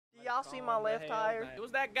y'all see my left tire? It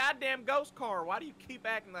was that goddamn ghost car. Why do you keep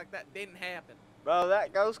acting like that didn't happen? Bro,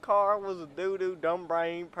 that ghost car was a doo-doo,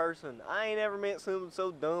 dumb-brain person. I ain't ever met someone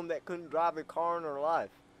so dumb that couldn't drive a car in their life.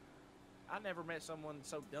 I never met someone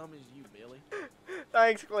so dumb as you, Billy.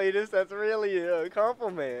 Thanks, Cletus. That's really a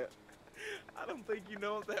compliment. I don't think you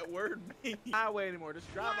know what that word means. Highway anymore.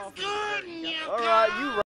 Just drive off. Alright, you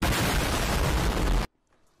right.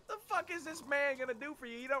 What the fuck is this man gonna do for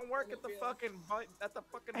you? You don't work at the fucking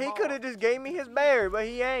He bar. could have just gave me his bear, but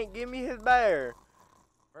he ain't. Give me his bear.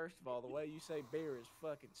 First of all, the way you say beer is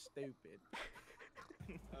fucking stupid.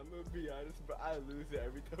 I'm gonna be honest, but I lose it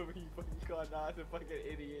every time you fucking call Nas a fucking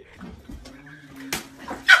idiot.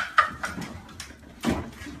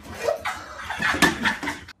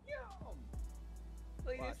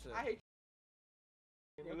 Cletus, I hate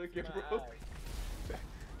you. Look at bro.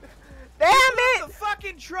 Damn it! The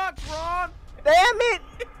fucking truck, Ron! Damn it!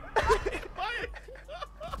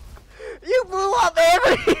 You blew up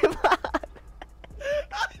everybody!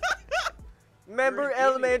 Remember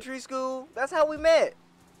elementary school? That's how we met.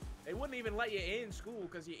 They wouldn't even let you in school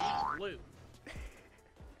because you eat glue.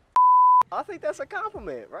 I think that's a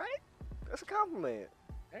compliment, right? That's a compliment.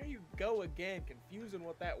 There you go again, confusing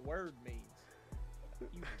what that word means.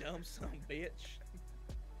 You dumb son of a bitch.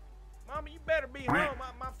 Mama, you better be home.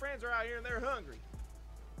 My friends are out here and they're hungry.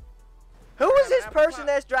 Who is this person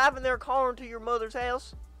that's driving their car into your mother's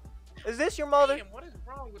house? Is this your mother? Damn, what is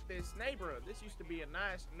wrong with this neighborhood? This used to be a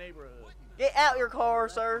nice neighborhood. Get out your car,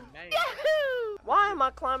 sir. Yahoo! Why am I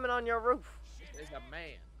climbing on your roof? There's a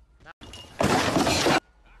man.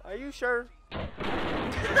 Are you sure?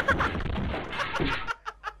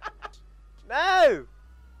 No!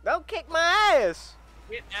 Don't kick my ass!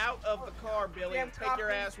 Get out of the car, Billy, and take your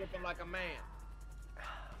ass whipping like a man.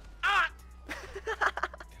 Ah!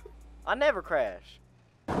 I never crash.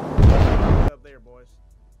 Up there, boys.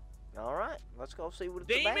 Alright, let's go see what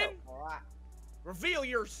it's Demon? about. Alright. Reveal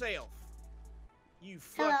yourself. You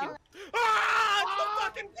fucking... Ah! It's the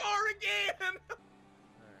fucking car again!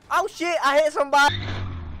 Oh shit, I hit somebody!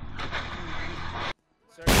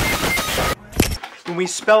 Sir, When we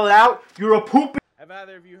spell it out, you're a poop. have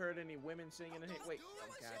either of you heard any women singing in here? Wait, a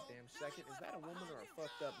goddamn second. Is that a woman or a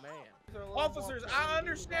fucked up man? Officers, I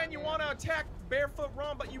understand you want to attack Barefoot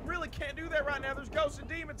Ron, but you really can't do that right now. There's ghosts and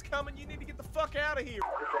demons coming. You need to get the fuck out of here.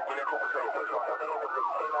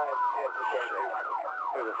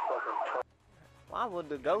 Why would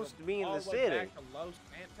the ghost be in All the way city? back to Los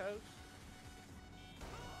Santos?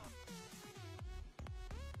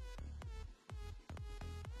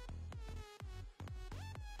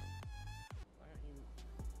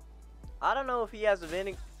 I don't know if he has a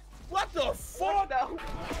vending. What the fuck?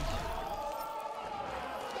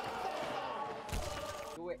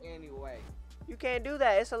 Do it anyway. You can't do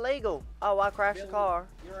that. It's illegal. Oh, I crashed the car.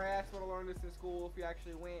 Your ass would have learned this in school if you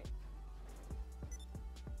actually went.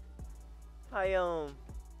 Hey,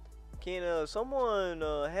 can someone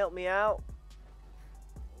help me out?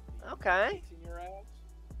 Okay.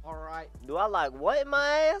 Alright. Do I like what in my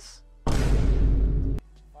ass?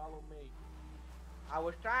 Follow me. I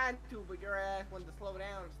was trying to, but your ass wanted to slow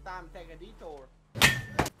down and stop and take a detour.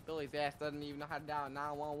 Billy's ass doesn't even know how to dial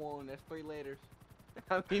 911. That's 3 letters.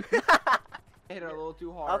 I mean, hit her a little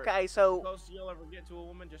too hard. Okay, so. Closest you'll ever get to a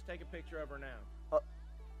woman, just take a picture of her now.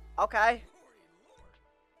 Okay.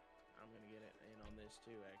 I'm gonna get it in on this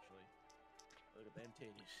too, actually. Look at them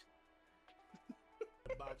titties.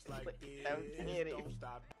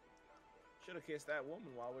 Should have kissed that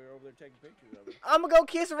woman while we were over there taking pictures of her. I'm gonna go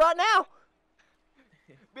kiss her right now.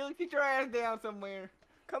 Billy, sit your ass down somewhere.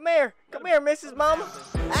 Come here, Mrs. Mama.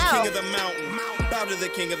 Ow. King of the mountain, bow to the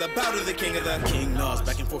king of the, bow to the king of the. King Nas,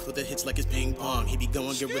 back and forth with the hits like it's ping pong. He be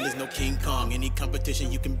going gorillas, no King Kong. Any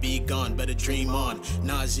competition, you can be gone, better dream on.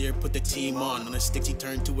 Nasir put the team on the sticks he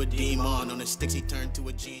turned to a demon. On the sticks he turned to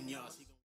a genius.